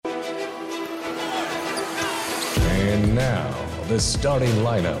And now, the starting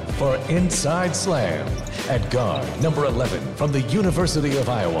lineup for Inside Slam. At guard, number 11, from the University of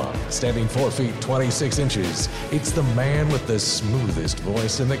Iowa, standing 4 feet 26 inches, it's the man with the smoothest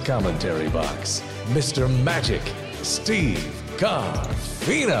voice in the commentary box, Mr. Magic, Steve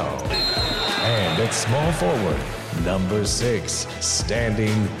Carfino. And at small forward, number 6,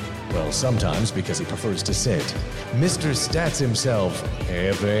 standing, well, sometimes because he prefers to sit, Mr. Stats himself,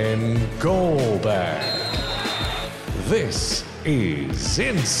 Evan Golbach. This is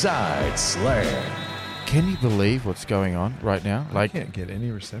Inside Slam. Can you believe what's going on right now? I can't get any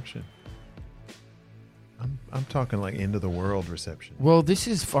reception. I'm talking like end of the world reception. Well, this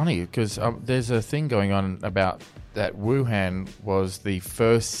is funny because there's a thing going on about that Wuhan was the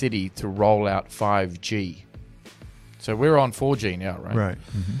first city to roll out 5G. So we're on 4G now, right? Right.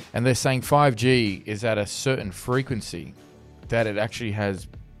 Mm-hmm. And they're saying 5G is at a certain frequency that it actually has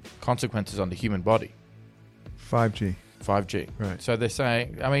consequences on the human body. 5G. Right. So they're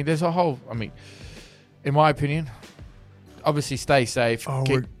saying, there's a whole, in my opinion, obviously stay safe. Oh,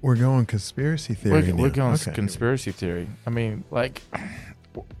 we're going conspiracy theory. We're going conspiracy theory.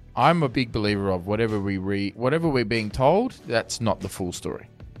 I'm a big believer of whatever we read, whatever we're being told, that's not the full story.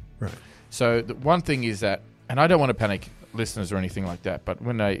 Right. So the one thing is that, and I don't want to panic listeners or anything like that, but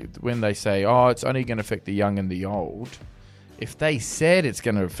when they say, oh, it's only going to affect the young and the old, if they said it's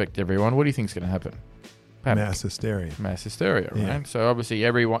going to affect everyone, what do you think is going to happen? Panic. Mass hysteria, right? Yeah. So obviously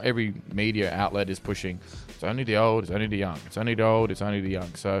every media outlet is pushing, it's only the old, it's only the young, it's only the old, it's only the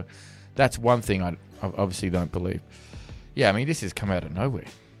young. So that's one thing I obviously don't believe. Yeah, this has come out of nowhere.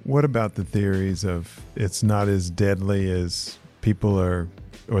 What about the theories of it's not as deadly as people or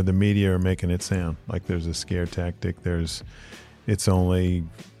the media are making it sound? Like there's a scare tactic. It's only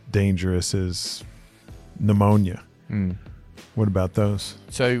dangerous as pneumonia. What about those?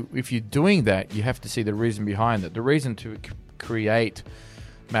 So if you're doing that, you have to see the reason behind it. The reason to create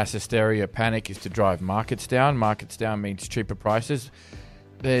mass hysteria, panic, is to drive markets down. Markets down means cheaper prices.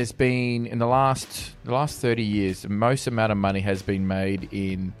 There's been, in the last 30 years, the most amount of money has been made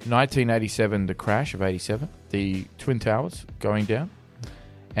in 1987, the crash of 87, the Twin Towers going down,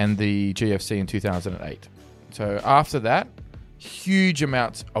 and the GFC in 2008. So after that, huge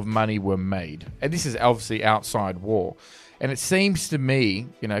amounts of money were made. And this is obviously outside war. And it seems to me,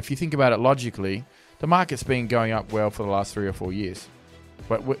 if you think about it logically, the market's been going up well for the last 3 or 4 years.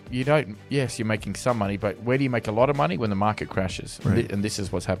 But you're making some money, but where do you make a lot of money? When the market crashes. Right. And this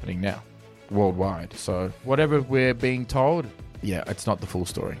is what's happening now worldwide. So whatever we're being told, it's not the full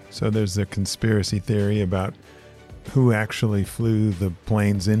story. So there's a conspiracy theory about who actually flew the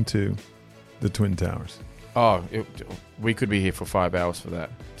planes into the Twin Towers. Oh, we could be here for 5 hours for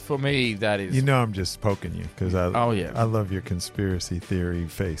that. For me, that is... I'm just poking you because I love your conspiracy theory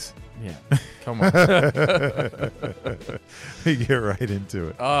face. Yeah, come on. We get right into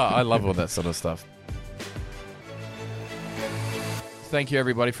it. Oh, I love all that sort of stuff. Thank you,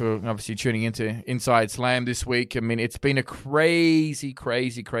 everybody, for obviously tuning into Inside Slam this week. It's been a crazy,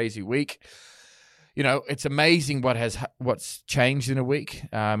 crazy, crazy week. It's amazing what's changed in a week.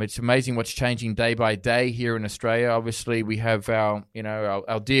 It's amazing what's changing day by day here in Australia. Obviously, we have our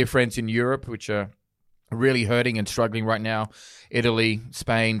dear friends in Europe, which are really hurting and struggling right now. Italy,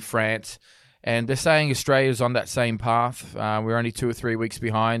 Spain, France. And they're saying Australia's on that same path. We're only 2 or 3 weeks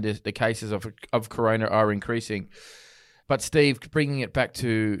behind. The cases of corona are increasing. But Steve, bringing it back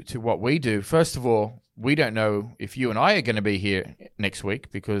to what we do, first of all, we don't know if you and I are going to be here next week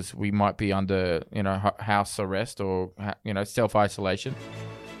because we might be under, house arrest or, self-isolation.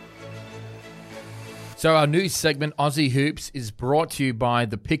 So our news segment, Aussie Hoops, is brought to you by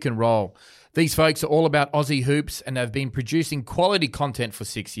The Pick and Roll. These folks are all about Aussie hoops and have been producing quality content for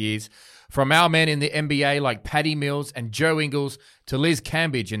 6 years. From our men in the NBA like Paddy Mills and Joe Ingles to Liz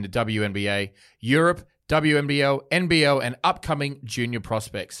Cambridge in the WNBA, Europe, WNBL, NBL, and upcoming junior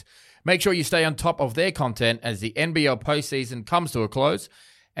prospects. Make sure you stay on top of their content as the NBL postseason comes to a close,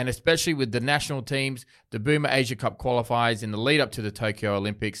 and especially with the national teams, the Boomer Asia Cup qualifiers in the lead up to the Tokyo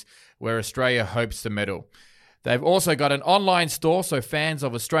Olympics, where Australia hopes to medal. They've also got an online store, so fans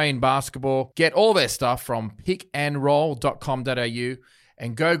of Australian basketball get all their stuff from pickandroll.com.au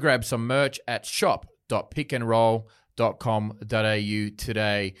and go grab some merch at shop.pickandroll.com.au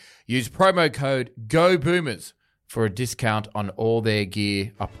today. Use promo code GOBOOMERS for a discount on all their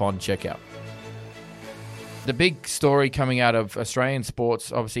gear upon checkout. The big story coming out of Australian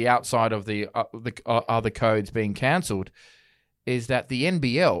sports, obviously outside of the other codes being cancelled, is that the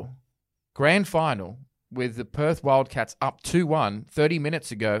NBL grand final with the Perth Wildcats up 2-1 30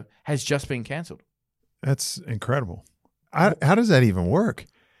 minutes ago has just been cancelled. That's incredible. How does that even work?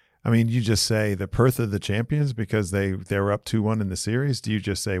 I mean, you just say the Perth are the champions because they were up 2-1 in the series. Do you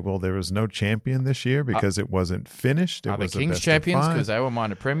just say, well, there was no champion this year because it wasn't finished? Are the Kings champions because they were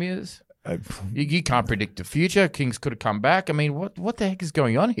minor premiers? You can't predict the future. Kings could have come back. I mean, what the heck is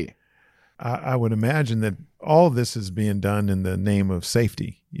going on here? I would imagine that all of this is being done in the name of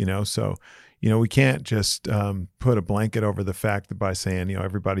safety, so, we can't just put a blanket over the fact that by saying,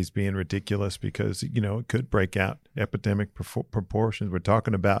 everybody's being ridiculous because, it could break out epidemic proportions. We're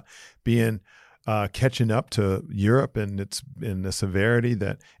talking about being catching up to Europe and it's in the severity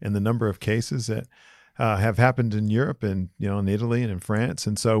and the number of cases that have happened in Europe and, in Italy and in France.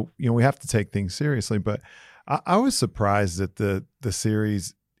 And so, we have to take things seriously. But I was surprised that the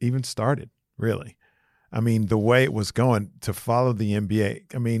series even started, really. I mean, the way it was going to follow the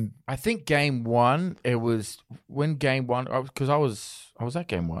NBA. I mean, I think game one, it was when game one, because I was at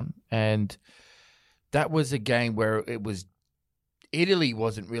game one, and that was a game where it was Italy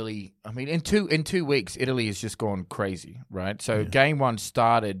wasn't really. I mean, in 2 weeks, Italy has just gone crazy, right? So game one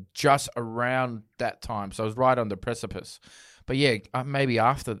started just around that time, so it was right on the precipice. But yeah, maybe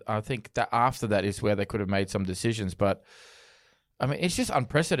after. I think that after that is where they could have made some decisions, but. I mean, it's just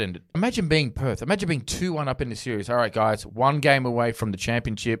unprecedented. Imagine being Perth. Imagine being 2-1 up in the series. All right, guys, 1 game away from the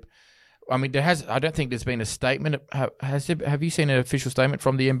championship. I mean, I don't think there's been a statement. Have you seen an official statement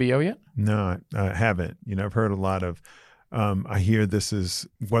from the NBL yet? No, I haven't. I've heard a lot of, I hear this is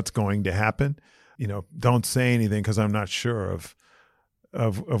what's going to happen. Don't say anything because I'm not sure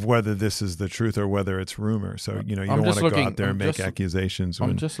of whether this is the truth or whether it's rumor. So, you don't want to go out there and make accusations.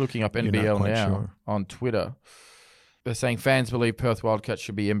 I'm just looking up NBL now on Twitter. They're saying fans believe Perth Wildcats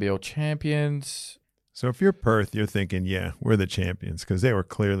should be NBL champions. So if you're Perth, you're thinking, yeah, we're the champions because they were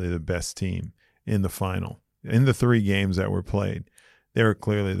clearly the best team in the final. In the 3 games that were played, they were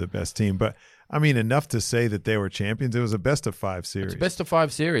clearly the best team. But, I mean, enough to say that they were champions. It was a best-of-5 series. It's a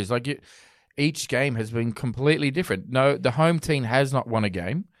best-of-5 series. Each game has been completely different. No, the home team has not won a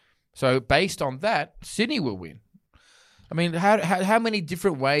game. So based on that, Sydney will win. I mean, how many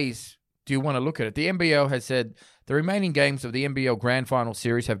different ways do you want to look at it? The NBL has said the remaining games of the NBL Grand Final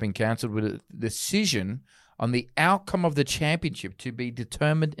Series have been cancelled with a decision on the outcome of the championship to be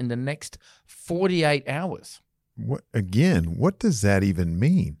determined in the next 48 hours. What does that even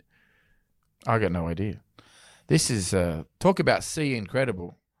mean? I got no idea. This is talk about C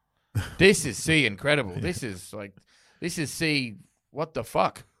incredible. This is C incredible. This is C. What the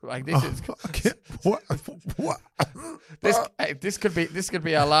fuck? This is what? This could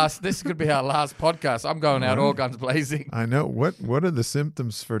be our last podcast. I'm going out all guns blazing. I know. What are the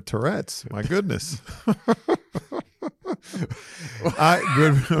symptoms for Tourette's? My goodness.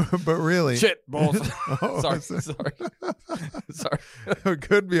 But really, shit balls. Sorry. It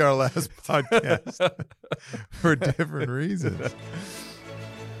could be our last podcast for different reasons.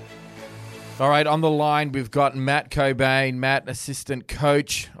 All right, on the line, we've got Matt Cockbain. Matt, assistant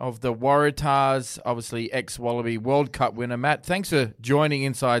coach of the Waratahs, obviously ex-Wallaby World Cup winner. Matt, thanks for joining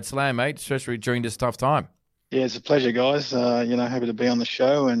Inside Slam, mate, especially during this tough time. Yeah, it's a pleasure, guys. Happy to be on the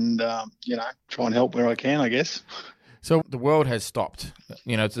show and, try and help where I can, I guess. So the world has stopped.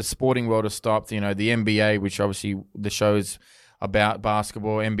 The sporting world has stopped. The NBA, which obviously the show is about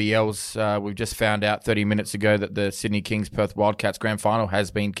basketball, NBL's, we've just found out 30 minutes ago that the Sydney Kings Perth Wildcats Grand Final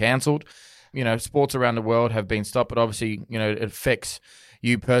has been cancelled. Sports around the world have been stopped, but obviously, it affects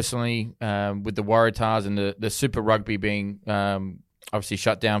you personally with the Waratahs and the Super Rugby being obviously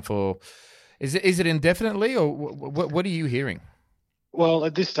shut down for. Is it indefinitely, or what are you hearing? Well,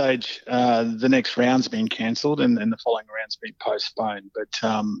 at this stage, the next round's been cancelled and the following round's been postponed. But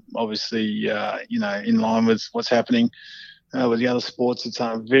obviously, in line with what's happening with the other sports, it's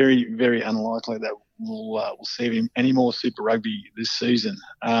very, very unlikely that we'll see any more Super Rugby this season.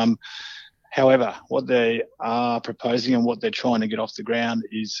 However, what they are proposing and what they're trying to get off the ground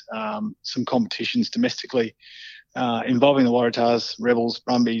is some competitions domestically involving the Waratahs, Rebels,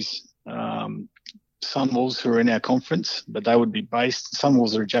 Brumbies, Sunwolves, who are in our conference, but they would be based.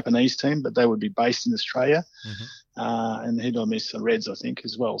 Sunwolves are a Japanese team, but they would be based in Australia. Mm-hmm. And who do I miss? The Reds, I think,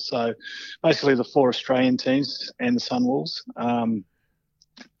 as well. So basically the 4 Australian teams and the Sunwolves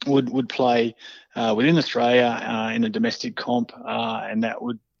would play within Australia in a domestic comp, and that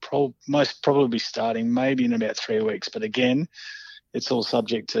would most probably be starting maybe in about 3 weeks. But again, it's all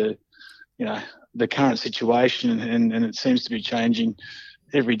subject to, the current situation, and it seems to be changing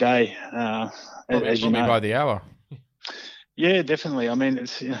every day, as you know. By the hour. Yeah, definitely. I mean,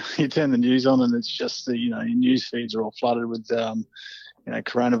 it's you turn the news on and it's just the your news feeds are all flooded with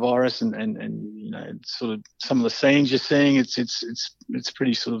coronavirus and sort of some of the scenes you're seeing. It's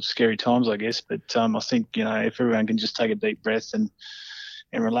pretty sort of scary times, I guess. But I think if everyone can just take a deep breath and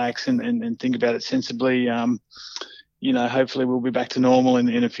relax and think about it sensibly. Hopefully we'll be back to normal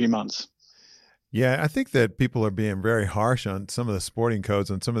in a few months. Yeah, I think that people are being very harsh on some of the sporting codes,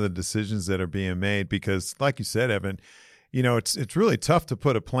 on some of the decisions that are being made, because like you said, Evan, it's really tough to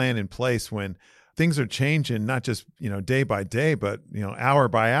put a plan in place when things are changing, not just, day by day, but, hour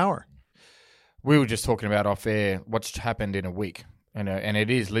by hour. We were just talking about off air what's happened in a week, and it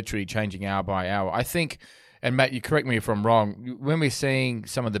is literally changing hour by hour. I think, and Matt, you correct me if I'm wrong, when we're seeing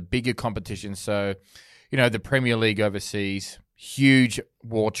some of the bigger competitions, so, the Premier League overseas, huge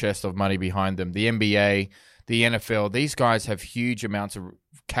war chest of money behind them. The NBA, the NFL, these guys have huge amounts of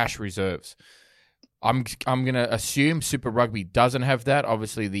cash reserves. I'm going to assume Super Rugby doesn't have that.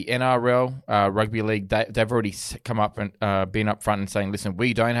 Obviously, the NRL, Rugby League, they've already come up and been up front and saying, listen,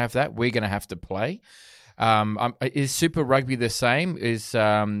 we don't have that. We're going to have to play. Is Super Rugby the same?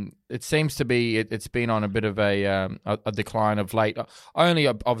 It seems to be it's been on a bit of a decline of late, only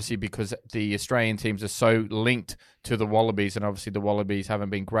obviously because the Australian teams are so linked to the Wallabies, and obviously the Wallabies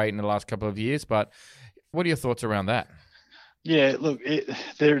haven't been great in the last couple of years. But what are your thoughts around that? Yeah, look,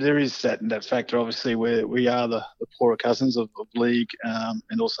 there is that factor. Obviously, where we are the poorer cousins of league,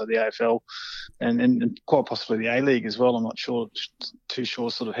 and also the AFL, and quite possibly the A League as well. I'm not too sure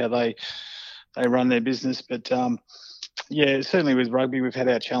sort of how they run their business, but certainly with rugby we've had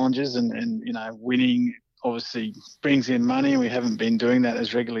our challenges, and winning obviously brings in money. We haven't been doing that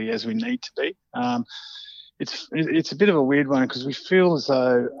as regularly as we need to be. It's a bit of a weird one because we feel as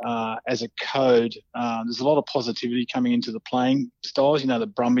though as a code there's a lot of positivity coming into the playing styles. The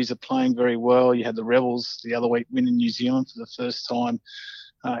Brumbies are playing very well. You had the Rebels the other week winning New Zealand for the first time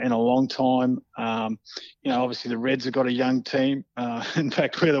in a long time. Obviously the Reds have got a young team. In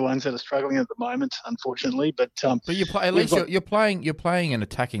fact, we're the ones that are struggling at the moment, unfortunately. But you play, at least you're playing an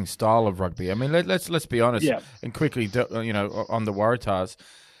attacking style of rugby. I mean, let's be honest. Yeah. And quickly, on the Waratahs,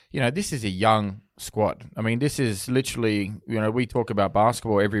 this is a young squad. I mean, this is literally, we talk about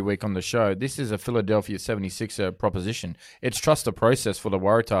basketball every week on the show. This is a Philadelphia 76er proposition. It's trust the process for the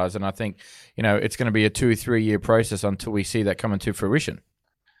Waratahs, and I think, it's going to be a 2-3 year process until we see that coming to fruition.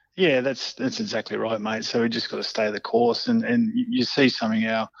 Yeah, that's exactly right, mate. So we just got to stay the course, and you see some of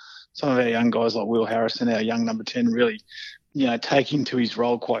our young guys like Will Harrison, our young number 10, really, taking to his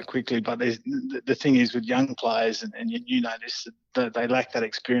role quite quickly. But the thing is with young players, and you know this, that they lack that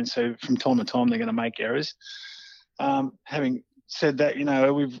experience. So from time to time they're going to make errors. Having said that,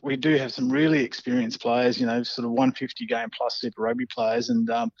 we do have some really experienced players, sort of 150 game plus Super Rugby players, and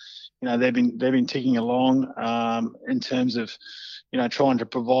they've been ticking along in terms of trying to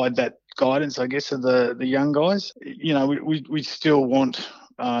provide that guidance, I guess, of the young guys. We still want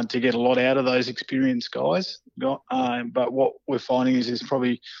to get a lot out of those experienced guys, but what we're finding is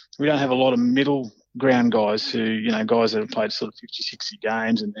probably we don't have a lot of middle ground guys who, guys that have played sort of 50, 60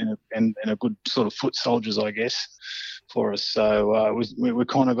 games and are good sort of foot soldiers, I guess, for us. So we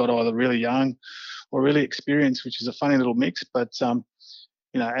kind of got either really young or really experienced, which is a funny little mix. But,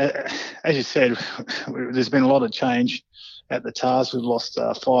 as you said, there's been a lot of change at the TARS. We've lost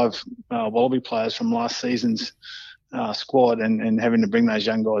 5 Wallaby players from last season's squad, and having to bring those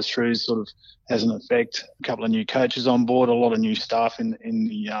young guys through sort of has an effect. A couple of new coaches on board, a lot of new staff in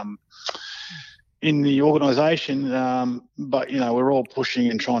the organisation, but we're all pushing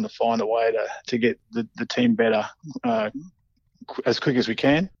and trying to find a way to get the team better as quick as we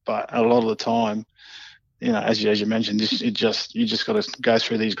can. But a lot of the time, as you mentioned, you just got to go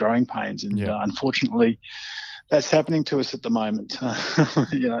through these growing pains, and unfortunately, that's happening to us at the moment.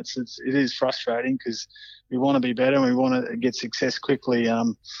 It is frustrating because we want to be better and we want to get success quickly.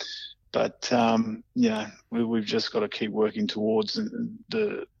 But we've just got to keep working towards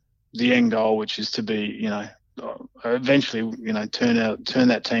the end goal, which is to be, eventually, turn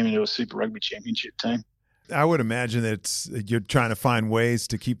that team into a Super Rugby Championship team. I would imagine that you're trying to find ways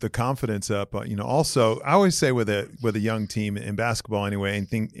to keep the confidence up. Also, I always say with a young team in basketball anyway,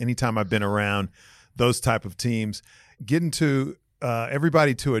 anytime I've been around those type of teams, getting to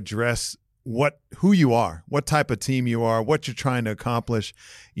everybody to address who you are, what type of team you are, what you're trying to accomplish,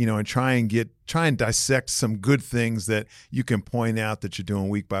 and try and dissect some good things that you can point out that you're doing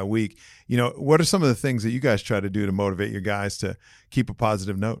week by week. What are some of the things that you guys try to do to motivate your guys to keep a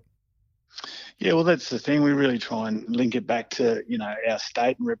positive note? Yeah, well, that's the thing. We really try and link it back to, our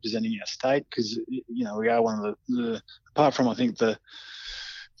state and representing our state, because, we are one of the apart from, I think, the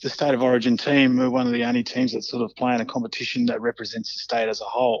state of origin team, we're one of the only teams that sort of play in a competition that represents the state as a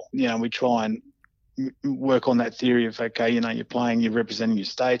whole. We try and work on that theory of, okay, you're representing your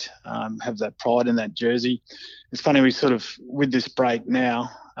state, have that pride in that jersey. It's funny, we sort of, with this break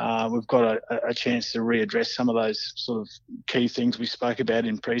now, we've got a chance to readdress some of those sort of key things we spoke about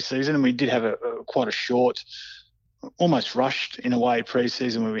in pre-season. And we did have quite a short, almost rushed in a way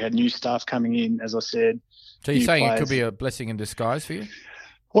pre-season where we had new staff coming in, as I said. So you're saying players. It could be a blessing in disguise for you?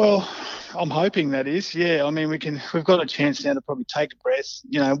 Well, I'm hoping that is, yeah. I mean, we've got a chance now to probably take a breath,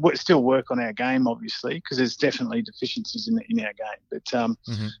 still work on our game, obviously, because there's definitely deficiencies in our game. But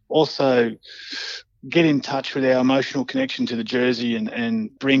also get in touch with our emotional connection to the jersey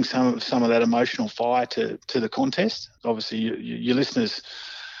and bring some of that emotional fire to the contest. Obviously, your listeners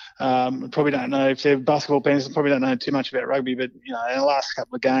probably don't know, if they're basketball fans, probably don't know too much about rugby, but in the last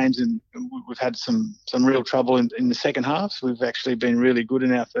couple of games, and we've had some real trouble in the second halves. We've actually been really good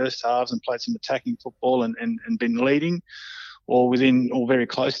in our first halves and played some attacking football and been leading or very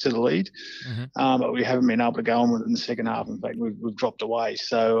close to the lead, but we haven't been able to go on with it in the second half. In fact, we've dropped away.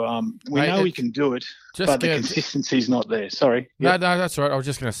 So we know we can do it, but the consistency's not there. Sorry. No, that's all right. I was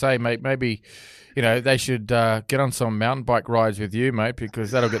just going to say, mate, maybe they should get on some mountain bike rides with you, mate,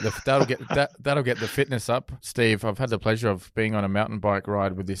 because that'll get the fitness up. Steve, I've had the pleasure of being on a mountain bike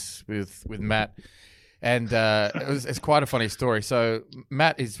ride with Matt, and it's quite a funny story. So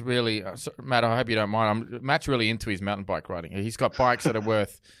Matt is really Matt. I hope you don't mind. Matt's really into his mountain bike riding. He's got bikes that are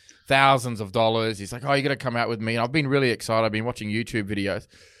worth thousands of dollars. He's like, "Oh, you got to come out with me." And I've been really excited. I've been watching YouTube videos.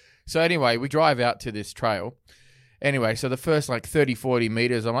 So anyway, we drive out to this trail. Anyway, so the first 30, 40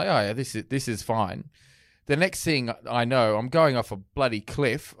 meters, I'm like, oh yeah, this is fine. The next thing I know, I'm going off a bloody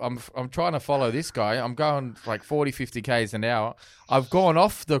cliff. I'm trying to follow this guy. I'm going 40, 50 k's an hour. I've gone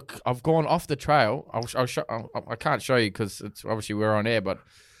off the trail. I can't show you because it's obviously we're on air, but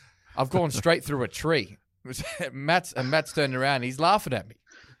I've gone straight through a tree. Matt's turned around. He's laughing at me.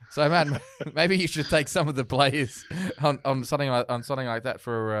 So, man, maybe you should take some of the players on something like that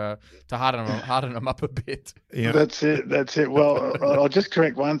for to harden them up a bit. Yeah. That's it. Well, I'll just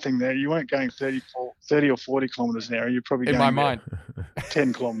correct one thing there. You weren't going 30 or 40 kilometres an hour. You're probably going in my mind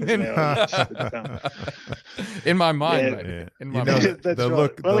 10 kilometres an hour. In my mind, yeah. mate. Yeah. In my mind.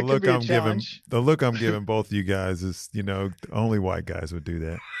 The look I'm giving both you guys is, only white guys would do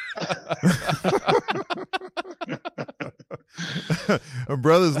that. A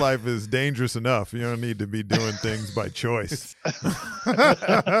brother's life is dangerous enough. You don't need to be doing things by choice.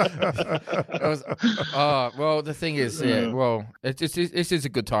 Well, the thing is, this is a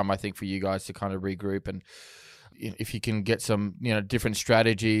good time, I think, for you guys to kind of regroup, and if you can get some, different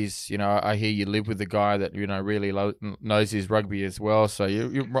strategies. I hear you live with a guy that really knows his rugby as well, so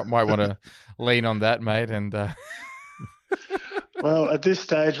you might want to lean on that, mate, and. Well, at this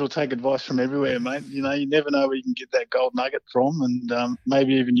stage, we'll take advice from everywhere, mate. You never know where you can get that gold nugget from, and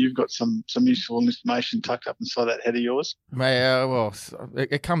maybe even you've got some useful information tucked up inside that head of yours. Well,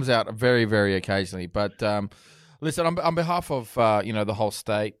 it comes out very, very occasionally. But listen, on behalf of the whole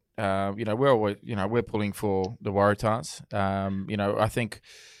state, we're always, we're pulling for the Waratahs. I think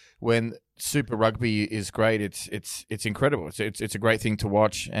when Super Rugby is great, it's incredible. It's a great thing to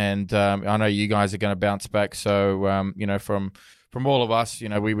watch, and I know you guys are going to bounce back. So from all of us,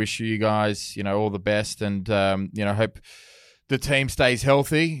 we wish you guys, all the best, and hope the team stays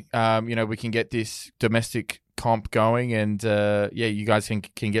healthy. We can get this domestic comp going, and you guys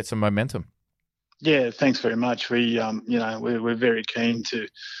can get some momentum. Yeah, thanks very much. We're very keen to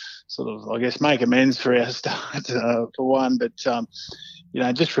sort of, I guess, make amends for our start for one, but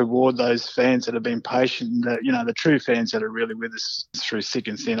just reward those fans that have been patient. The true fans that are really with us through thick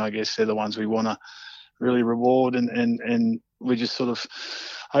and thin. I guess they're the ones we want to really reward, and we just sort of,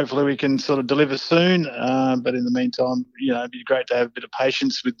 hopefully we can sort of deliver soon. But in the meantime, it'd be great to have a bit of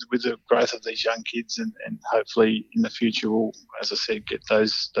patience with the growth of these young kids, and hopefully in the future we'll, as I said, get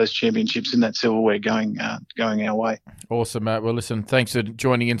those championships and that silverware going our way. Awesome, Matt. Well, listen, thanks for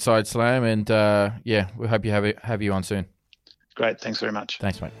joining Inside Slam, and we hope you have you on soon. Great. Thanks very much.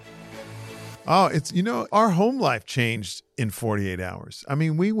 Thanks, mate. Oh, it's, our home life changed in 48 hours. I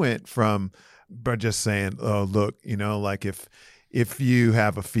mean, we went from just saying, oh, look, if you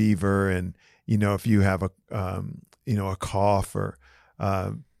have a fever and, if you have a cough or,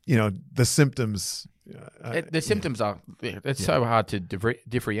 the symptoms. The symptoms are, it's so hard to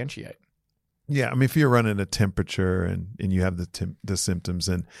differentiate. Yeah. I mean, if you're running a temperature and you have the symptoms,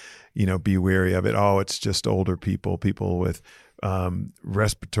 and, be wary of it. Oh, it's just older people with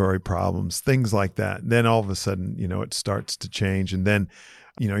respiratory problems, things like that. And then all of a sudden, it starts to change. And then,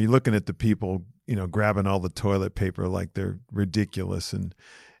 you're looking at the people, grabbing all the toilet paper like they're ridiculous, and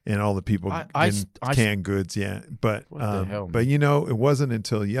all the people in canned goods. Yeah. But, but, it wasn't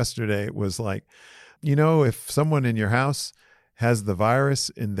until yesterday, it was like, if someone in your house has the virus,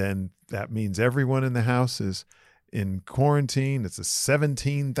 and then that means everyone in the house is in quarantine. It's a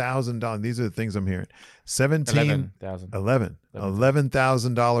 $17,000. These are the things I'm hearing.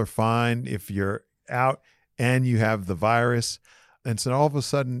 $11,000 fine if you're out and you have the virus. And so all of a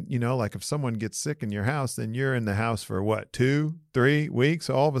sudden, like if someone gets sick in your house, then you're in the house for what, 2-3 weeks?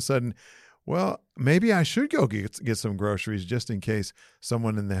 All of a sudden, well, maybe I should go get some groceries just in case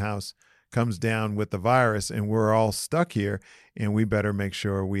someone in the house comes down with the virus and we're all stuck here, and we better make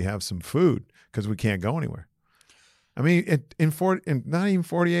sure we have some food because we can't go anywhere. I mean, in not even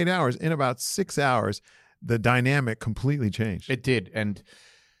 48 hours, in about 6 hours, the dynamic completely changed. It did. And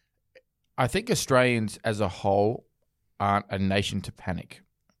I think Australians as a whole aren't a nation to panic.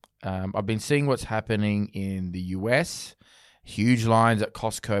 I've been seeing what's happening in the US, huge lines at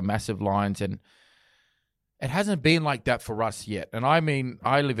Costco, massive lines, and it hasn't been like that for us yet. And I mean,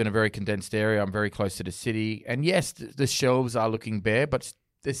 I live in a very condensed area. I'm very close to the city. And yes, the shelves are looking bare, but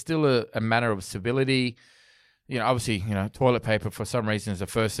there's still a manner of civility. Obviously, toilet paper for some reason is the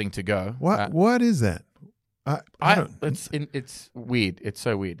first thing to go. What is that? It's weird. It's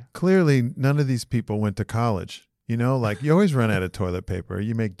so weird. Clearly, none of these people went to college. Like you always run out of toilet paper.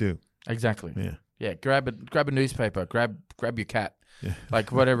 You make do. Exactly. Yeah. Yeah. Grab a newspaper. Grab your cat. Yeah.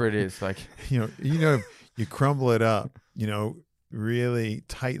 Like whatever it is. Like you crumble it up. Really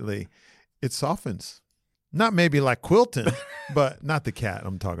tightly. It softens. Not maybe like quilting, but not the cat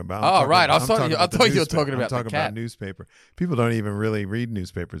I'm talking about. I thought you were talking about the cat. About newspaper. People don't even really read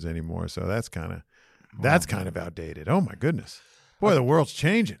newspapers anymore, so that's kind of outdated. Oh my goodness, boy, the world's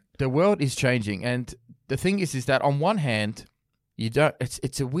changing. The world is changing, and the thing is that on one hand, you don't.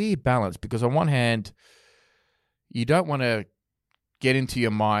 It's a weird balance because on one hand, you don't want to get into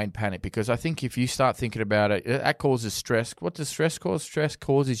your mind panic, because I think if you start thinking about it, that causes stress. What does stress cause? Stress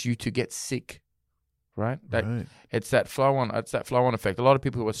causes you to get sick. Right? It's that flow on effect. A lot of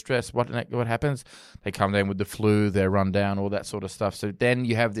people who are stressed, what happens? They come down with the flu, they're run down, all that sort of stuff. So then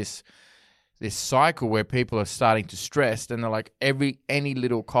you have this cycle where people are starting to stress, and they're like any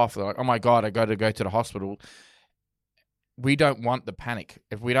little cough, they're like, oh my God, I got to go to the hospital. We don't want the panic.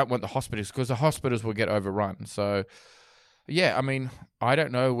 If we don't want the hospitals, because the hospitals will get overrun. So yeah, I mean, I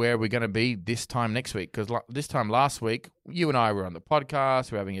don't know where we're going to be this time next week, because this time last week, you and I were on the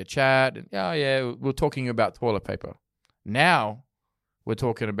podcast, we're having a chat, and we're talking about toilet paper. Now we're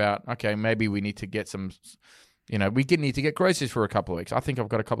talking about, okay, maybe we need to get some, we need to get groceries for a couple of weeks. I think I've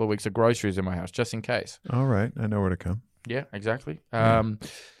got a couple of weeks of groceries in my house, just in case. All right. I know where to come. Yeah, exactly. You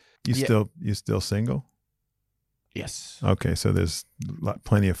still single? Yes. Okay, so there's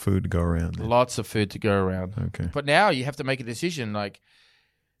plenty of food to go around. Then. Lots of food to go around. Okay. But now you have to make a decision. Like,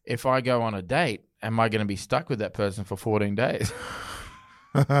 if I go on a date, am I going to be stuck with that person for 14 days?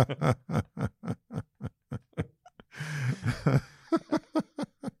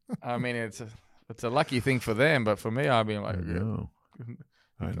 I mean, it's a lucky thing for them, but for me, I've been like, I know.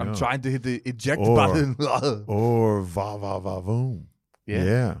 I'm trying to hit the eject button. Or va-va-va-voom.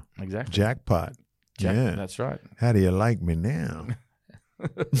 Yeah. Exactly. Jackpot. Yeah, that's right. How do you like me now?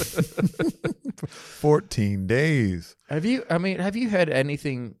 14 days. Have you heard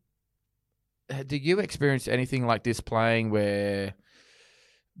anything? Did you experience anything like this playing where,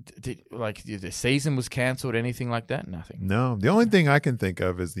 the season was cancelled? Anything like that? Nothing. No. The only thing I can think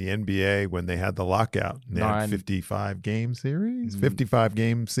of is the NBA when they had the lockout. They had 55 game series, 55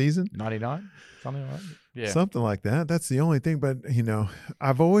 game season, 99, something like that. Yeah, something like that. That's the only thing. But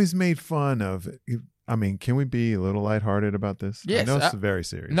I've always made fun of. I mean, can we be a little lighthearted about this? Yes, I know it's very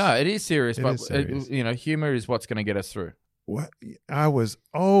serious. No, it is serious. It is serious. Humor is what's going to get us through. What I was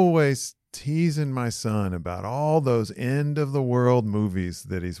always teasing my son about all those end of the world movies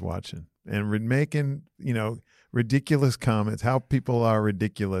that he's watching and making, ridiculous comments, how people are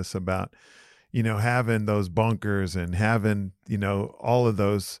ridiculous about, having those bunkers and having, all of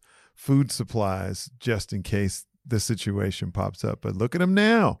those food supplies just in case the situation pops up. But look at them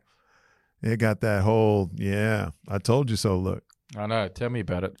now. They got that whole, I told you so look. I know. Tell me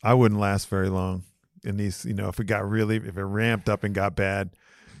about it. I wouldn't last very long. And these, if it ramped up and got bad,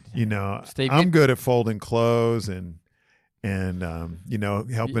 Steve, I'm good at folding clothes and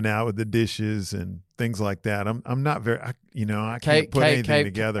helping out with the dishes and things like that. I'm not very, I can't put anything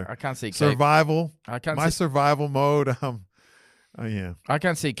together. I can't see survival. Survival mode. Yeah. I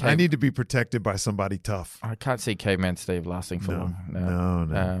can't see I need to be protected by somebody tough. I can't see Caveman Steve lasting for long.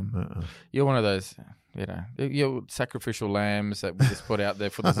 No. You're one of those, you're sacrificial lambs that we just put out there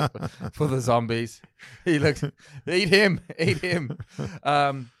for the zombies. He looks, eat him.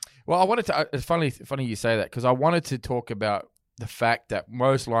 Well, I wanted to. It's funny you say that, because I wanted to talk about the fact that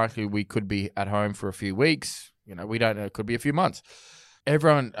most likely we could be at home for a few weeks. We don't know. It could be a few months.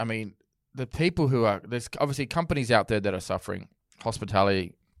 Everyone, I mean, the people there's obviously companies out there that are suffering.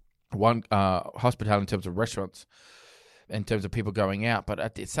 Hospitality in terms of restaurants, in terms of people going out, but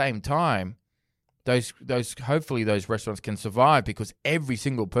at the same time, those hopefully those restaurants can survive because every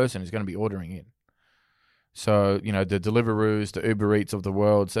single person is going to be ordering in. So, the Deliveroos, the Uber Eats of the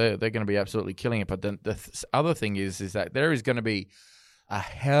world, they're going to be absolutely killing it. But then the other thing is that there is going to be a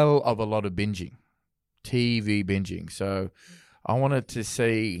hell of a lot of binging, TV binging. So I wanted to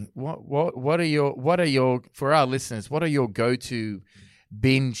see what are your for our listeners, what are your go-to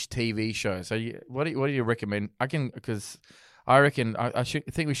binge TV shows? So what do you recommend? I think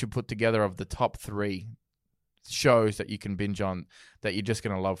we should put together of the top 3 shows that you can binge on that you're just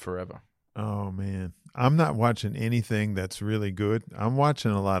going to love forever. Oh man, I'm not watching anything that's really good. I'm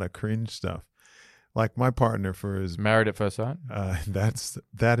watching a lot of cringe stuff. Like my partner for his Married at First Sight.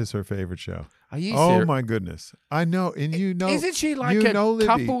 That is her favorite show. Are you Oh serious? my goodness, I know, and isn't she like Libby,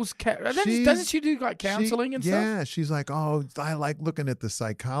 couples? Doesn't she do like counseling and stuff? Yeah, she's like, oh, I like looking at the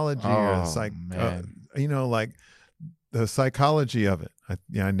psychology man. like the psychology of it. I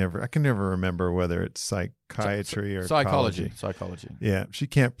can never remember whether it's psychiatry or Psychology. Yeah, she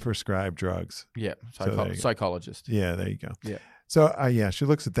can't prescribe drugs. Yeah, So psychologist. Yeah, there you go. Yeah. So she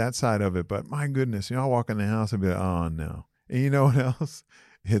looks at that side of it, but my goodness, I'll walk in the house and be like, oh no. And you know what else?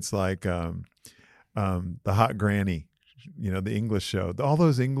 It's like the Hot Granny, the English show, all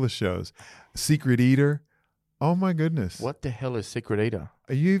those English shows, Secret Eater. Oh my goodness. What the hell is Secret Eater?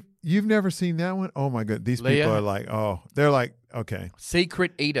 You've never seen that one? Oh my god, these Leah? people are like, they're like, okay.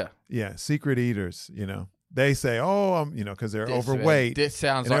 Secret Eater. Yeah, secret eaters, They say, because they're overweight. This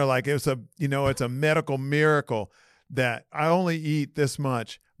sounds and they're like, it's a medical miracle that I only eat this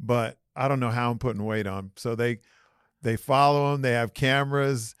much, but I don't know how I'm putting weight on. So they follow them. They have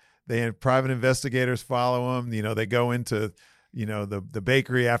cameras. They have private investigators follow them. They go into the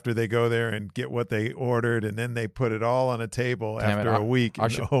bakery after they go there and get what they ordered, and then they put it all on a table after a week.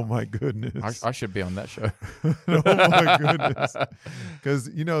 Oh my goodness! I should be on that show. Oh my goodness! Because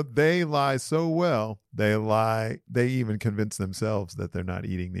they lie so well. They lie. They even convince themselves that they're not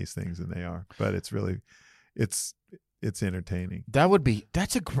eating these things, and they are. But it's really, it's entertaining. I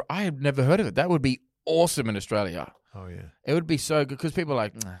have never heard of it. That would be awesome in Australia. Oh yeah, it would be so good because people are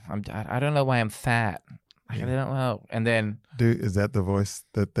like, I don't know why I'm fat. I don't know. And then, is that the voice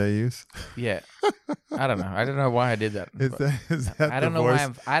that they use? Yeah, I don't know. I don't know why I did that. Is that I don't the know voice? why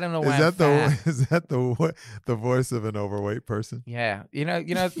I'm. I don't know Is why that I'm fat. Is that the voice of an overweight person? Yeah, that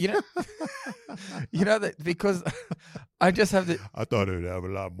because I just have to. I thought it would have a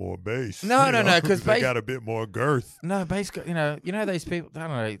lot more bass. No, because they got a bit more girth. No, basically, those people. I don't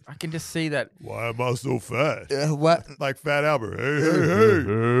know. I can just see that. Why am I so fat? What? Like Fat Albert.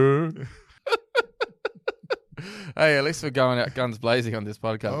 Hey. Hey, at least we're going out guns blazing on this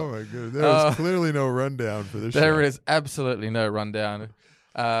podcast. Oh my goodness, there's clearly no rundown for this. There is absolutely no rundown.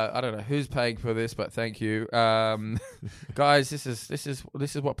 I don't know who's paying for this, but thank you, guys. This is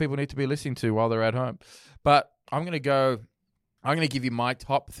what people need to be listening to while they're at home. But I'm gonna give you my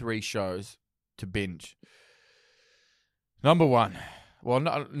top 3 shows to binge. Number 1,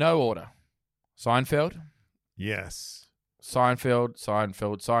 well, no order. Seinfeld. Yes. Seinfeld.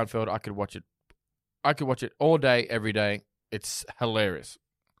 I could watch it all day, every day. It's hilarious.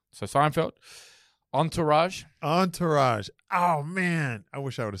 So Seinfeld. Entourage. Oh, man. I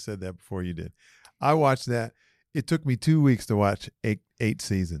wish I would have said that before you did. I watched that. It took me 2 weeks to watch eight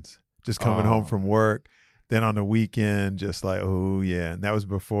seasons. Just coming home from work. Then on the weekend, just like, oh, yeah. And that was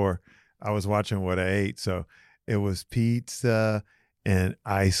before I was watching what I ate. So it was pizza and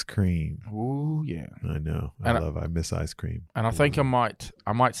ice cream. Oh, yeah. I know. I miss ice cream. And I think I might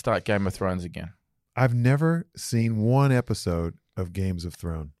start Game of Thrones again. I've never seen one episode of Games of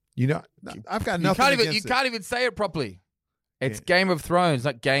Thrones. I've got nothing against You can't even say it properly. It's Game of Thrones,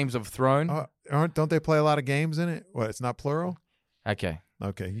 not Games of Thrones. Don't they play a lot of games in it? What, it's not plural? Okay.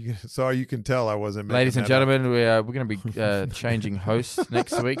 So you can tell I wasn't making Ladies and that gentlemen, we're going to be changing hosts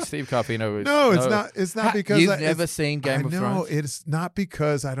next week. Steve Carfino is... No, it's not. It's not because... You've never seen Game of Thrones? No, it's not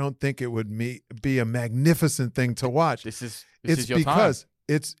because I don't think it would be a magnificent thing to watch. This is your time.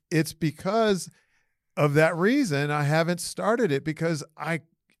 It's because of that reason I haven't started it, because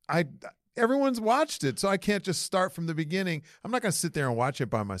everyone's watched it, so I can't just start from the beginning. I'm not going to sit there and watch it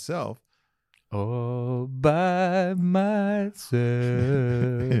by myself. All by myself.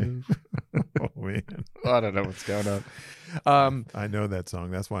 Oh man, I don't know what's going on. I know that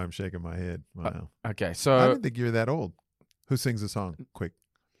song. That's why I'm shaking my head. Wow. Okay, so I didn't think you were that old. Who sings the song? Quick.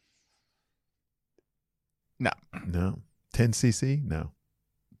 No. 10cc? No.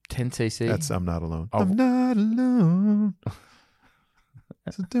 10cc. That's I'm Not Alone. Oh. I'm not alone.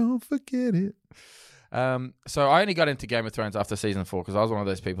 So don't forget it. So I only got into Game of Thrones after season 4 because I was one of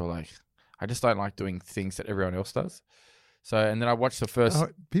those people like I just don't like doing things that everyone else does. So and then I watched the first.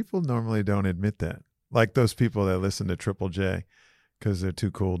 People normally don't admit that. Like those people that listen to Triple J because they're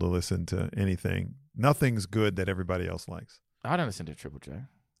too cool to listen to anything. Nothing's good that everybody else likes. I don't listen to Triple J.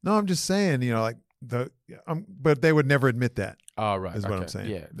 No, I'm just saying, like but they would never admit that. Oh, right. Is what I'm saying.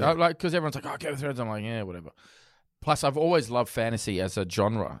 Yeah. Like, because everyone's like, oh, Game of Thrones. I'm like, yeah, whatever. Plus, I've always loved fantasy as a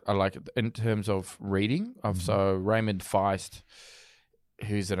genre. I like it in terms of reading. So Raymond Feist,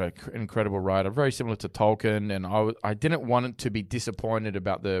 who's an incredible writer, very similar to Tolkien, and I didn't want it to be disappointed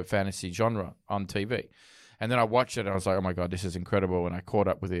about the fantasy genre on TV. And then I watched it, and I was like, oh my God, this is incredible. And I caught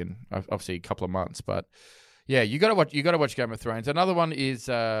up within, obviously, a couple of months. But yeah, you got to watch Game of Thrones. Another one is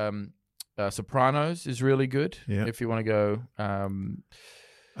Sopranos is really good. Yeah. If you want to go.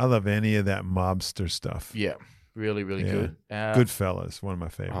 I love any of that mobster stuff. Yeah, really, really good. Goodfellas, one of my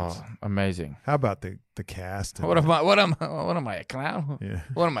favorites. Oh, amazing. How about the cast? What am I, a clown? Yeah.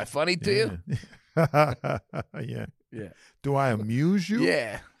 What am I, funny to you? Yeah. Yeah. Do I amuse you?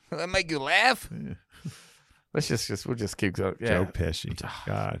 Yeah. Will I make you laugh? Yeah. We'll just keep going. Yeah. Joe Pesci.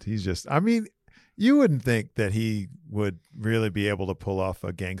 God, he's just, you wouldn't think that he would really be able to pull off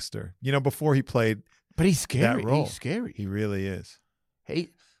a gangster, before he played but he's scary. that role. He's scary. He really is. He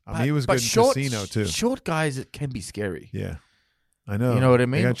was good in Casino, too. Short guys can be scary. Yeah. I know. You know what I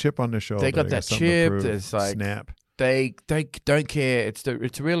mean? They got a chip on their shoulder. They got that chip. It's like snap. They don't care.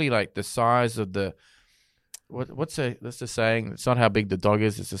 It's really like the size of the what's the saying? It's not how big the dog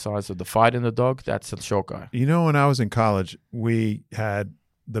is. It's the size of the fight in the dog. That's a short guy. When I was in college, we had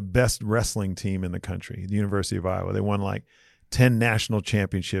the best wrestling team in the country, the University of Iowa. They won like 10 national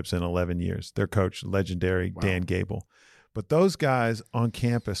championships in 11 years. Their coach, legendary Dan Gable. But those guys on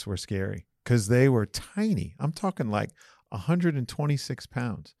campus were scary because they were tiny. I'm talking like 126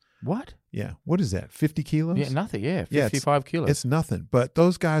 pounds. What? Yeah. What is that, 50 kilos? Yeah, nothing. Yeah, 55 kilos. It's nothing. But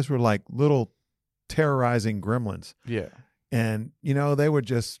those guys were like little terrorizing gremlins. Yeah. And, they would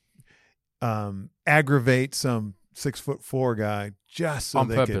just aggravate some 6'4" guy just so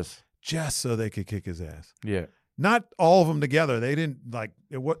they could kick his ass. Yeah. Not all of them together. They didn't like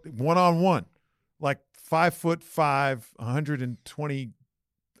it, one-on-one, like 5'5",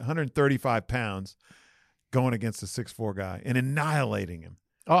 135 pounds going against a 6'4" guy and annihilating him.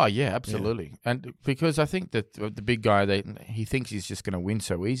 Oh, yeah, absolutely. Yeah. And because I think that the big guy, he thinks he's just going to win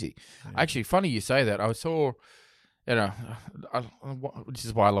so easy. Yeah. Actually, funny you say that. I saw, which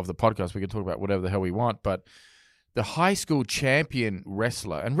is why I love the podcast. We can talk about whatever the hell we want, but the high school champion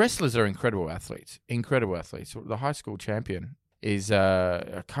wrestler, and wrestlers are incredible athletes. The high school champion is,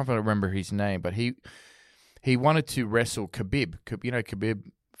 I can't remember his name, but he wanted to wrestle Khabib. Khabib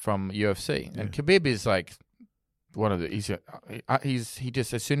from UFC. And Khabib is like one of the, he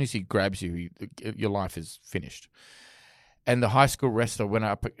just, as soon as he grabs you, your life is finished. And the high school wrestler went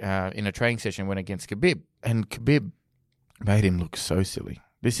up in a training session, went against Khabib, and Khabib made him look so silly.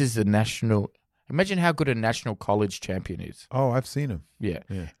 This is the national, imagine how good a national college champion is. Oh, I've seen him. Yeah.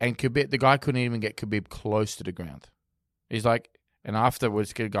 And Khabib, the guy couldn't even get Khabib close to the ground. He's like, and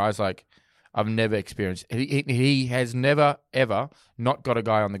afterwards, the guy's like, I've never experienced, he has never, ever not got a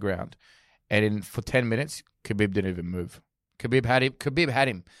guy on the ground. And for 10 minutes, Khabib didn't even move. Khabib had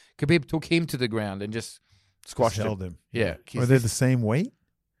him. Khabib took him to the ground and just squashed him. Yeah. Are they the same weight?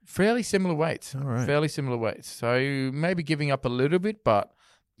 Fairly similar weights. All right. Fairly similar weights. So maybe giving up a little bit, but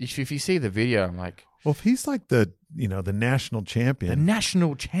if you see the video, I'm like, well, if he's like the national champion. The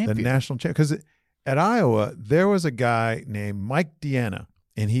national champion. Because at Iowa, there was a guy named Mike Deanna,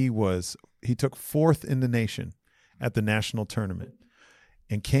 and he took 4th in the nation at the national tournament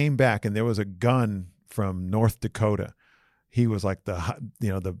and came back, and there was a gun from North Dakota. He was like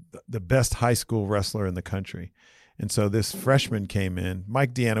the best high school wrestler in the country. And so this freshman came in.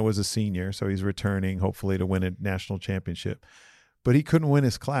 Mike Deanna was a senior, so he's returning hopefully to win a national championship. But he couldn't win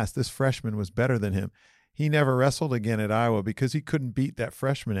his class. This freshman was better than him. He never wrestled again at Iowa because he couldn't beat that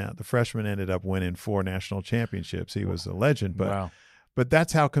freshman out. The freshman ended up winning 4 national championships. He was a legend, but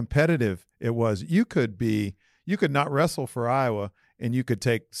that's how competitive it was. You could not wrestle for Iowa, and you could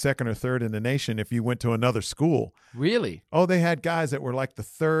take 2nd or 3rd in the nation if you went to another school. Really? Oh, they had guys that were like the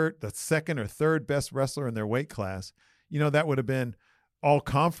 2nd or 3rd best wrestler in their weight class. That would have been all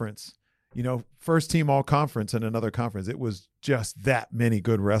conference, first team all conference in another conference. It was just that many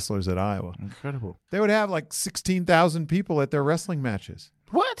good wrestlers at Iowa. Incredible. They would have like 16,000 people at their wrestling matches.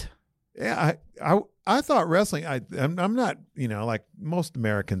 What? Yeah, I thought wrestling. I'm not, like most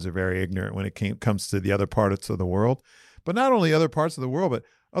Americans are very ignorant when it comes to the other parts of the world, but not only other parts of the world, but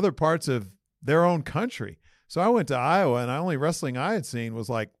other parts of their own country. So I went to Iowa, and the only wrestling I had seen was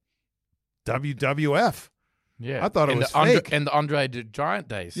like WWF. Yeah, I thought it and was the fake. and the Andre the Giant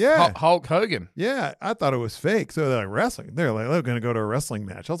days. Yeah. Hulk Hogan. Yeah, I thought it was fake. So they're like, wrestling. They're like, they're going to go to a wrestling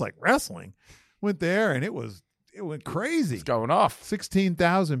match. I was like, wrestling? Went there, and it went crazy. It's going off.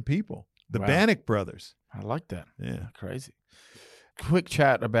 16,000 people. The Wow. Bannock brothers. I like that. Yeah. Crazy. Quick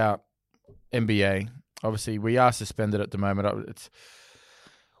chat about NBA. Obviously, we are suspended at the moment.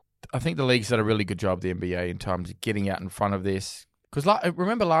 I think the league's done a really good job, the NBA, in terms of getting out in front of this. Because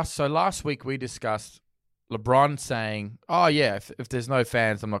remember last week we discussed LeBron saying, "Oh yeah, if there's no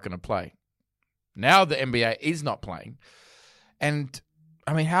fans, I'm not going to play." Now the NBA is not playing, and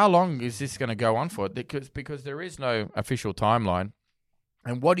I mean, how long is this going to go on for? Because there is no official timeline.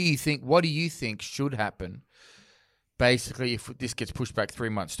 And what do you think? What do you think should happen? Basically, if this gets pushed back 3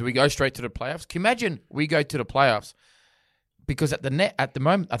 months, do we go straight to the playoffs? Can you imagine we go to the playoffs? Because at the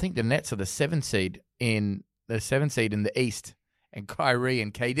moment, I think the Nets are the 7th seed in the East, and Kyrie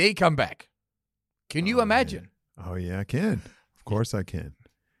and KD come back. Can you imagine? Yeah. Oh yeah, I can. Of course I can.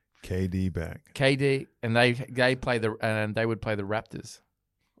 KD back. KD and they would play the Raptors.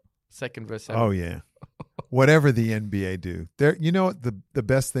 2nd versus 7th. Oh yeah. Whatever the NBA do, you know what the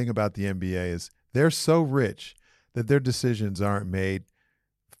best thing about the NBA is they're so rich that their decisions aren't made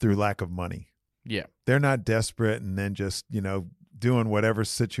through lack of money. Yeah. They're not desperate and then just, doing whatever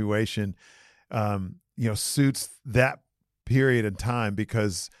situation suits that period of time,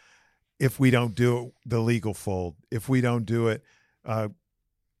 because if we don't do it, the league will fold. If we don't do it,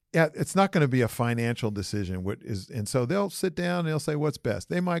 it's not going to be a financial decision. And so they'll sit down and they'll say, what's best?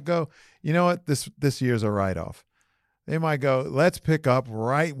 They might go, you know what, this year's a write-off. They might go, let's pick up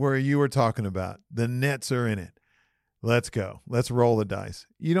right where you were talking about. The Nets are in it. Let's go. Let's roll the dice.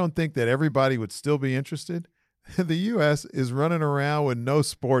 You don't think that everybody would still be interested? The U.S. is running around with no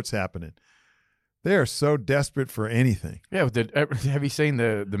sports happening. They are so desperate for anything. Yeah, have you seen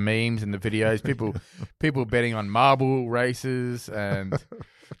the memes and the videos? People betting on marble races and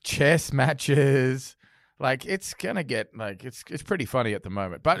chess matches. Like, it's gonna get it's pretty funny at the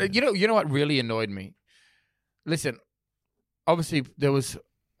moment. But you know what really annoyed me? Listen, obviously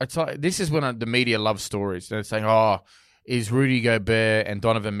this is when the media loves stories. They're saying, "Oh, is Rudy Gobert and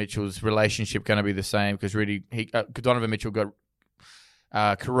Donovan Mitchell's relationship going to be the same?" Because Donovan Mitchell got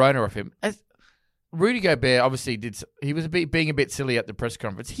corona off him. Rudy Gobert obviously he was being a bit silly at the press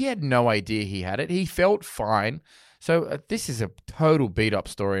conference. He had no idea he had it. He felt fine. So this is a total beat-up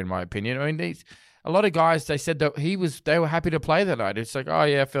story, in my opinion. I mean, a lot of guys, they said that they were happy to play that night. It's like, oh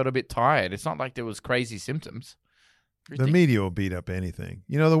yeah, I felt a bit tired. It's not like there was crazy symptoms. The media will beat up anything.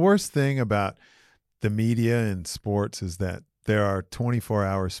 The worst thing about the media and sports is that there are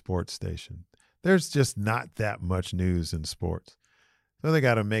 24-hour sports stations. There's just not that much news in sports. So they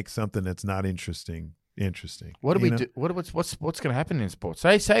got to make something that's not interesting. What do we do? What's going to happen in sports?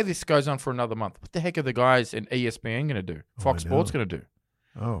 Say this goes on for another month. What the heck are the guys in ESPN going to do? Fox Sports going to do?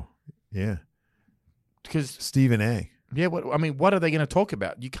 Oh, yeah. Because Stephen A. Yeah. What are they going to talk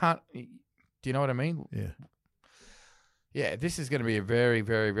about? You can't. Do you know what I mean? Yeah. Yeah. This is going to be a very,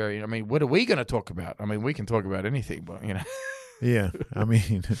 very, very. What are we going to talk about? We can talk about anything, but Yeah.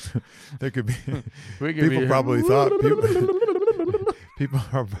 There could be. People probably thought. People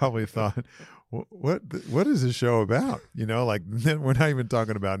are probably thought, what is this show about? We're not even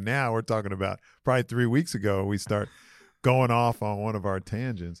talking about now. We're talking about probably 3 weeks ago. We start going off on one of our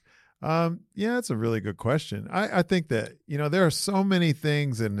tangents. Yeah, it's a really good question. I think that, there are so many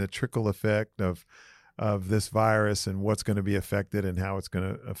things in the trickle effect of this virus and what's going to be affected and how it's going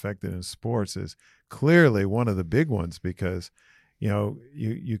to affect it in sports is clearly one of the big ones, because,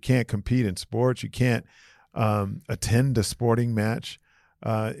 you can't compete in sports. You can't attend a sporting match.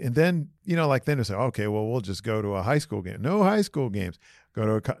 And then, then they say, okay, well, we'll just go to a high school game. No high school games.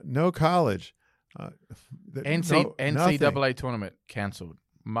 Go to no college. NCAA tournament canceled.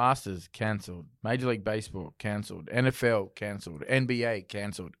 Masters canceled. Major League Baseball canceled. NFL canceled. NBA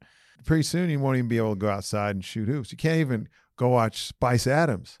canceled. Pretty soon you won't even be able to go outside and shoot hoops. You can't even go watch Spice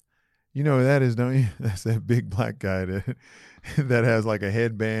Adams. You know who that is, don't you? That's that big black guy that has like a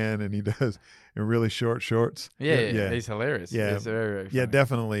headband and he does in really short shorts. Yeah. He's hilarious. Yeah, he's very, very funny. Yeah,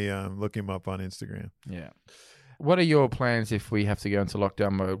 definitely look him up on Instagram. Yeah. What are your plans if we have to go into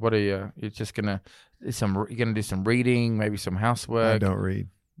lockdown mode? What are you're just gonna do some reading, maybe some housework? I don't read.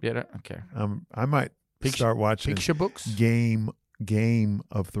 Yeah. Okay. I might start watching picture books. Game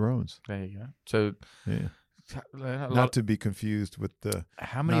of Thrones. There you go. So yeah. Not to be confused with the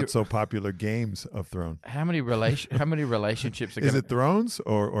not so popular Games of Thrones. How many relationships are Is it Thrones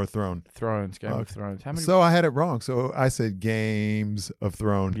or Throne? Thrones, Game of Thrones. How many? So I had it wrong. So I said Games of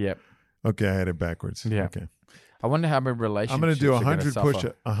Thrones. Yep. Okay, I had it backwards. Yeah. Okay. I wonder how many relationships I'm going to do are gonna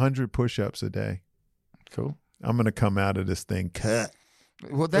 100 push-ups a day. Cool. I'm going to come out of this thing cut.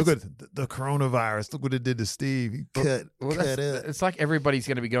 Well, Look at the coronavirus. Look what it did to Steve. He cut up. It's like everybody's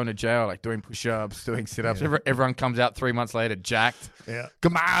going to be going to jail, like doing push-ups, doing sit-ups. Yeah. Everyone comes out 3 months later jacked. Yeah.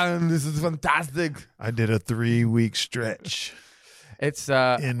 Come on, this is fantastic. I did a 3-week stretch. It's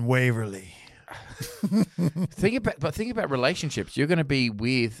in Waverly. Think about relationships. You're going to be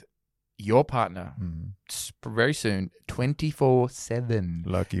with your partner very soon, 24/7.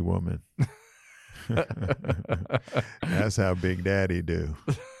 Lucky woman. That's how Big Daddy do.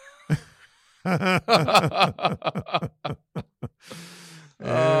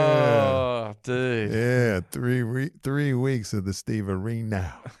 Oh, dude. Yeah, 3 weeks of the Steve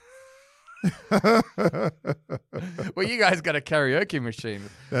Arena. Well, you guys got a karaoke machine.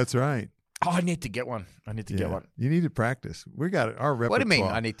 That's right. Oh, I need to get one. Get one. You need to practice. We got our repertoire. What do you mean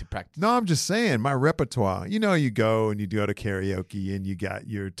I need to practice? No, I'm just saying my repertoire. You know, you go and you go to karaoke and you got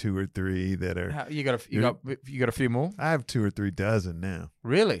your 2 or 3 that are. You got a few more? I have 2 or 3 dozen now.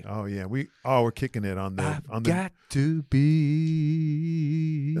 Really? Oh yeah. We're kicking it on the. I've got to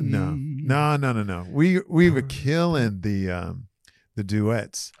be. No. We were killing the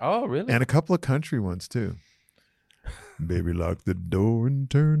duets. Oh really? And a couple of country ones too. Baby, lock the door and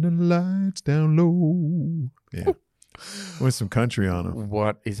turn the lights down low. Yeah. With some country on them.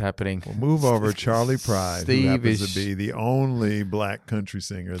 What is happening? We'll move over Charlie Pride, Steve who happens to be the only black country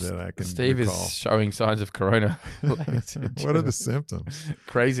singer that I can Steve recall. Is showing signs of corona. What are the symptoms?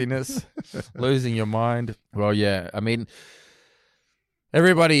 Craziness, losing your mind. Well, yeah. I mean,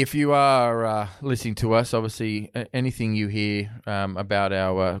 everybody, if you are listening to us, obviously anything you hear about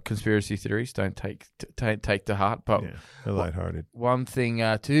our conspiracy theories, don't take to heart. But they're lighthearted. One thing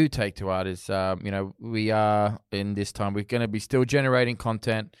to take to heart is, we are in this time. We're going to be still generating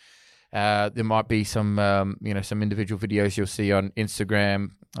content. There might be some, some individual videos you'll see on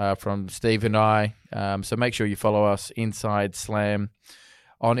Instagram from Steve and I. So make sure you follow us, Inside Slam,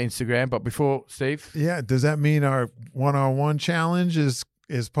 on Instagram. But before, Steve? Yeah, does that mean our one-on-one challenge is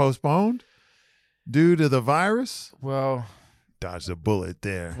postponed due to the virus? Well, dodged a bullet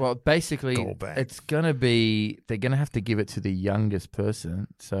there. Well, basically, it's going to be, they're going to have to give it to the youngest person.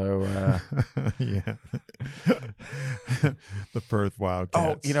 So, yeah. The Perth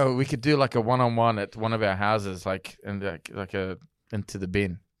Wildcats. Oh, we could do like a one-on-one at one of our houses, like into the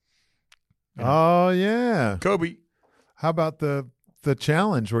bin. Oh, yeah. Kobe. How about the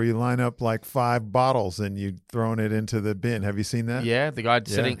challenge where you line up like 5 bottles and you throwing it into the bin? Have you seen that? Yeah, the guy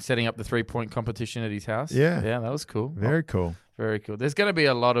setting up the 3-point competition at his house. Yeah, that was cool. Very cool. Very cool. There's going to be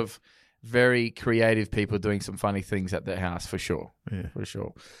a lot of very creative people doing some funny things at their house for sure. Yeah, for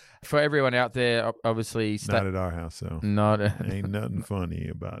sure. For everyone out there, obviously, not at our house though. Ain't nothing funny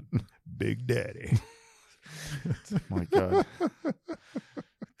about Big Daddy. Oh my God.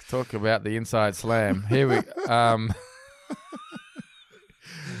 Talk about the Inside Slam. Here we.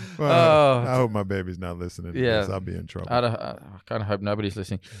 Well, I hope my baby's not listening to this. I'll be in trouble. I kind of hope nobody's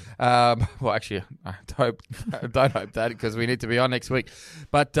listening. Well, actually, I don't hope that because we need to be on next week.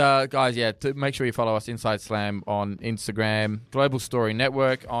 But, guys, make sure you follow us, Inside Slam, on Instagram, Global Story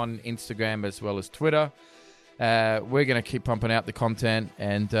Network on Instagram as well as Twitter. We're going to keep pumping out the content,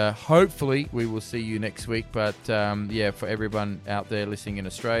 and hopefully we will see you next week. But, for everyone out there listening in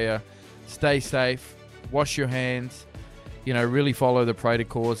Australia, stay safe, wash your hands. Really follow the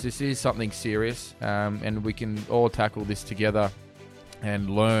protocols. This is something serious, and we can all tackle this together and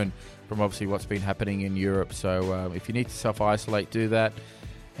learn from obviously what's been happening in Europe. So if you need to self-isolate, do that.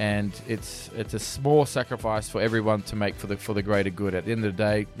 And it's a small sacrifice for everyone to make for the greater good. At the end of the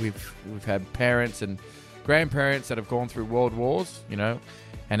day, we've had parents and grandparents that have gone through world wars, and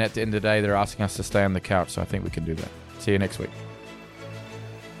at the end of the day, they're asking us to stay on the couch. So I think we can do that. See you next week.